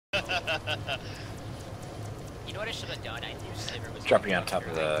You know what I should have done? I knew Sliver was dropping on top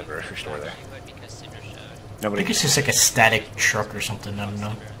of the grocery store there. I think it's just like a static truck or something, I don't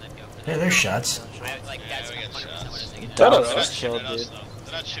know. Yeah, there's shots. Dallas was killed, dude.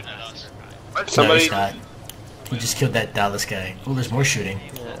 They're not shooting at us. No, he's not. He just killed that Dallas guy. Oh, there's more shooting.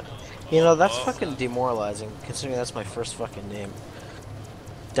 Yeah. You know, that's fucking demoralizing, considering that's my first fucking name.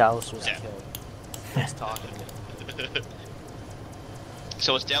 Dallas was killed. He's talking to me.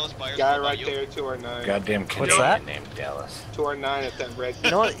 So it's Dallas Byers. Guy right there, 209. Goddamn What's that? named Dallas. 209 at that red.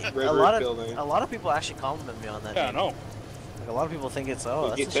 You know what? red a lot building. of people actually compliment me on that. Yeah, I name. know. Like, a lot of people think it's Well,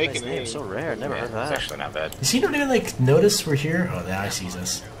 that's get such a nice taken name, in. so rare. Never heard of that. It's actually not bad. Is he not even like notice we're here? Oh, now he sees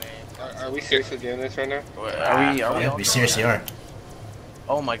us. Are we seriously doing this right now? Are we? Yeah, we seriously are.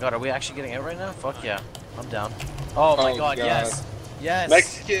 Oh my god, are we actually getting out right now? Fuck yeah, I'm down. Oh my god, yes, yes.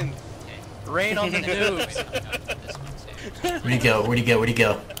 Mexican. Rain on the nukes. Where'd he go? Where'd he go? Where'd he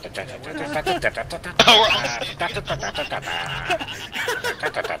go? He's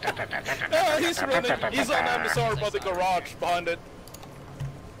running. He's on MSR by the garage behind it.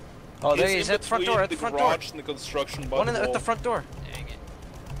 Oh, there he is at the front door. At the front door. And the construction by One the at the front door. Dang it.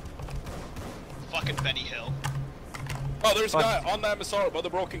 Fucking Benny Hill. Oh, there's a guy on the MSR by the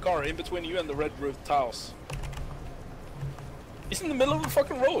broken car in between you and the red roofed house. He's in the middle of the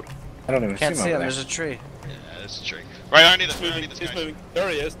fucking road. I don't even Can't see see him him. over There's a tree. Yeah, that's a trick. Right underneath He's this. moving. He's moving. There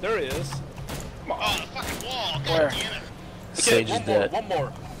he is. There he is. Come on. Oh, the fucking wall. God Where? damn it. Okay, Sage is dead. One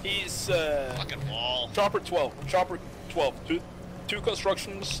more. He's Fucking wall. Chopper 12. Chopper 12. Two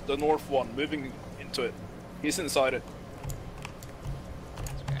constructions. The north one. Moving into it. He's inside it.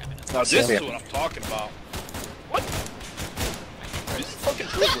 Now this is what I'm talking about. What? He's fucking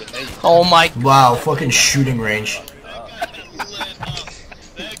triggering me. Oh my. Wow, fucking shooting range. That guy got lit up.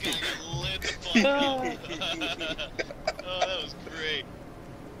 That guy got lit the fuck up. Oh, that was great.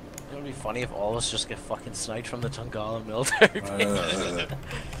 It would be funny if all of us just get fucking sniped from the Tungala military base.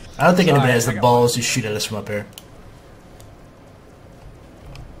 I don't think anybody has the balls to shoot at us from up here.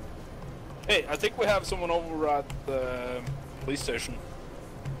 Hey, I think we have someone over at the police station.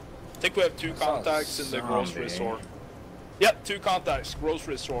 I think we have 2 contacts in the grocery store. Yep, 2 contacts,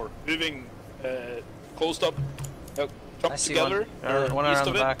 grocery store. Moving closed up, I jumped see together. one East around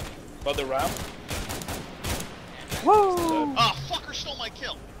of the it, back. by the ramp. Woo! Oh, fucker stole my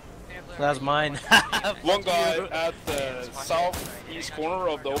kill. That was mine. One guy at the southeast corner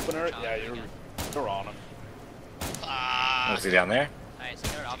of the open area. Yeah, you're on him. Ah, Was he down there? Nice,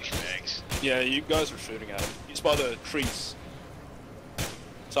 they're options. tricks. Yeah, you guys are shooting at him. He's by the trees.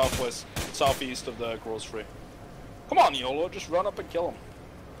 Southeast of the grocery. Come on, YOLO, just run up and kill him.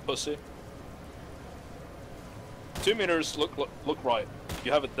 Pussy. 2 meters, look right.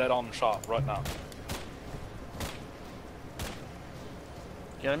 You have it dead on shot right now.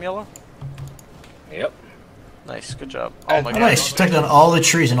 Get him, Yellow? Yep. Nice, good job. Oh my god. Nice, you took down all the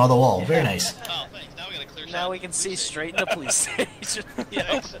trees and all the wall. Very nice. Oh, thanks. Now we got a clear shot. Now we can see straight in the police station.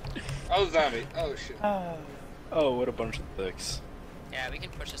 Oh, zombie. Oh, shit. Oh, what a bunch of dicks. Yeah, we can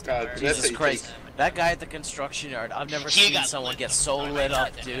push this God, to Jesus That's Christ. That guy at the construction yard, I've never He seen got someone lit get the so fuck lit up.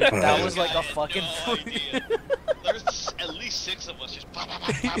 up, dude. That was like Guy a had fucking no idea. There's at least 6 of us just pop, pop,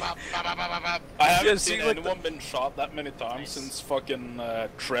 pop, pop, pop, pop, pop, pop, pop. I haven't Yeah, seen see, like anyone been shot that many times since fucking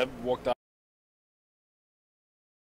Trev walked out.